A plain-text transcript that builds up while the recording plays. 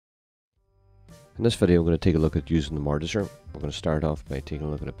In this video I'm going to take a look at using the Mortiser. We're going to start off by taking a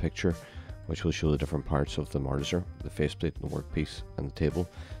look at a picture which will show the different parts of the Mortiser, the faceplate, the workpiece and the table.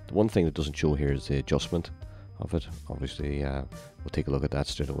 The one thing that doesn't show here is the adjustment of it. Obviously we'll take a look at that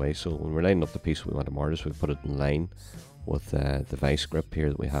straight away. So when we're lining up the piece we want to mortise, we put it in line with the vice grip here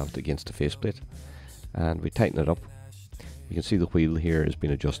that we have against the faceplate, and we tighten it up. You can see the wheel here has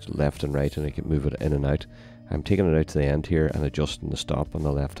been adjusted left and right, and I can move it in and out. I'm taking it out to the end here and adjusting the stop on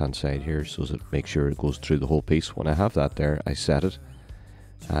the left hand side here so that make sure it goes through the whole piece. When I have that there, I set it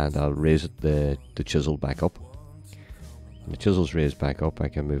and I'll raise it, the chisel back up. When the chisel's raised back up, I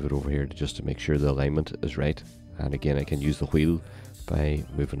can move it over here just to make sure the alignment is right. And again, I can use the wheel by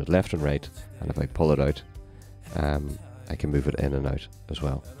moving it left and right, and if I pull it out, I can move it in and out as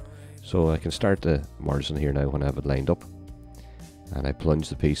well. So I can start the mortising here now when I have it lined up, and I plunge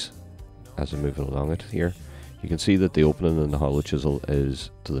the piece as I'm moving along it here. You can see that the opening in the hollow chisel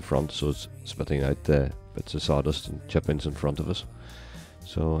is to the front, so it's spitting out the bits of sawdust and chippings in front of us.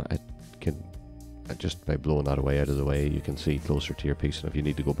 So I can, just by blowing that away out of the way, you can see closer to your piece, and if you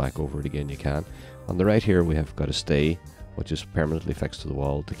need to go back over it again you can. On the right here we have got a stay which is permanently fixed to the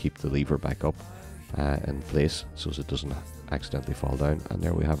wall to keep the lever back up in place so as it doesn't accidentally fall down, and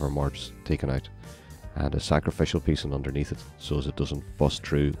there we have our mortise taken out, and a sacrificial piecing underneath it so as it doesn't bust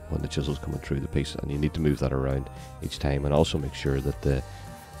through when the chisel's coming through the piece, and you need to move that around each time, and also make sure that the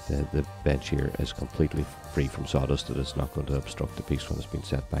bench here is completely free from sawdust, that it's not going to obstruct the piece when it's been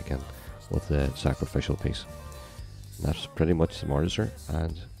set back in with the sacrificial piece. And that's pretty much the mortiser,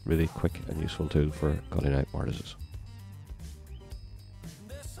 and really quick and useful tool for cutting out mortises.